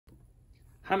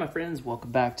Hi my friends,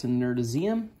 welcome back to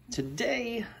Nerdiseum.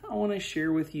 Today I want to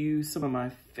share with you some of my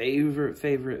favorite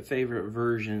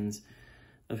versions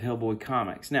of Hellboy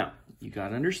comics. Now, you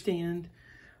gotta understand,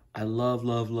 I love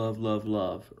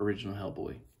original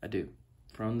Hellboy. I do.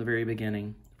 From the very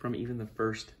beginning, from even the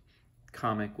first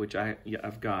comic, which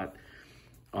I've got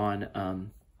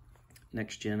on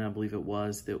Next Gen, I believe it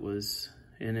was,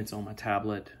 and it's on my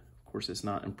tablet. Of course, it's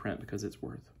not in print because it's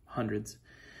worth hundreds.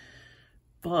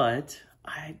 But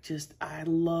I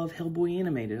love Hellboy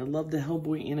animated. I love the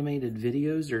Hellboy animated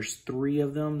videos. There's 3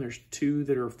 of them. There's 2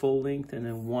 that are full length and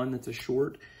then 1 that's a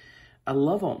short. I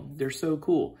love them. They're so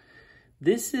cool.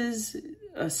 This is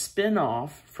a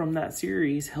spin-off from that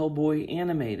series, Hellboy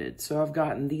Animated. So I've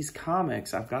gotten these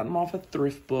comics. I've gotten them off of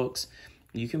thrift books.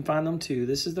 You can find them too.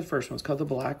 This is the first one. It's called The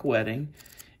Black Wedding.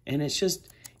 And it's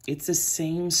the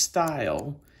same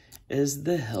style as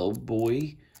the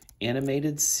Hellboy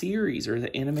animated series or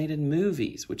the animated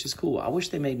movies, which is cool. I wish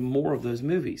they made more of those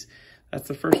movies. That's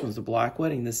the first one, the Black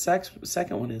Wedding. The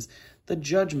second one is The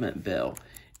Judgment Bell,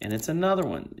 and it's another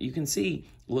one. You can see,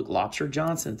 look, Lobster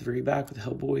Johnson at the very back with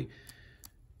Hellboy.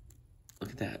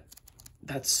 Look at that.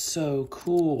 That's so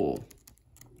cool.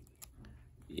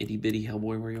 Itty bitty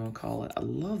Hellboy, where you want to call it. I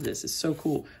love this. It's so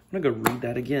cool. I'm gonna go read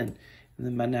that again. And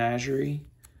the Menagerie.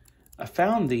 I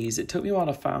found these. It took me a while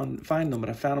to find them, but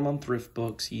I found them on thrift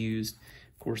books, used.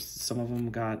 Of course, some of them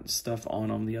got stuff on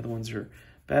them. The other ones are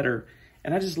better.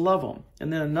 And I just love them.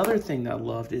 And then another thing that I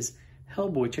loved is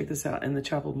Hellboy. Check this out. In the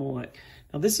Chapel of Moloch.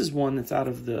 Now, this is one that's out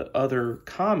of the other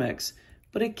comics,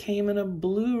 but it came in a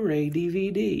Blu-ray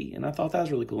DVD. And I thought that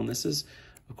was really cool. And this is,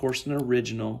 of course, an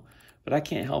original. But I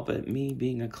can't help it. Me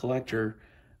being a collector,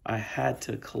 I had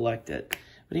to collect it.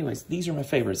 But anyways, these are my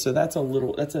favorites. So that's a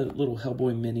little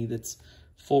Hellboy mini that's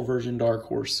full version Dark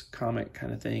Horse comic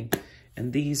kind of thing.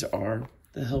 And these are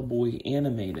the Hellboy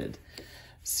animated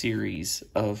series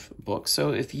of books.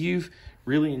 So if you've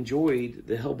really enjoyed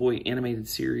the Hellboy animated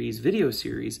series, video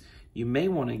series, you may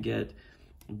want to get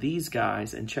these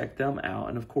guys and check them out.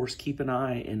 And of course, keep an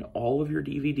eye in all of your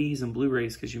DVDs and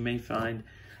Blu-rays because you may find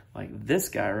like this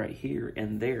guy right here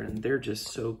and there, and they're just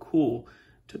so cool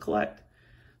to collect.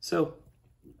 So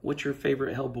what's your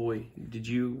favorite Hellboy? Did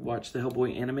you watch the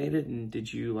Hellboy animated, and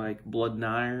did you like Blood and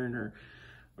Iron,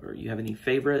 or you have any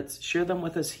favorites? Share them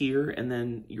with us here, and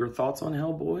then your thoughts on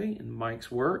Hellboy and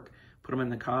Mike's work, put them in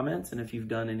the comments, and if you've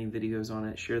done any videos on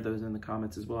it, share those in the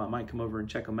comments as well. I might come over and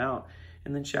check them out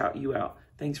and then shout you out.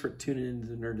 Thanks for tuning into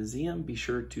the Nerdiseum. Be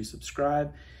sure to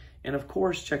subscribe, and of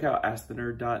course, check out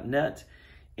AskTheNerd.net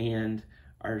and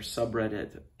our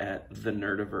subreddit at the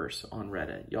Nerdiverse on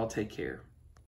Reddit. Y'all take care.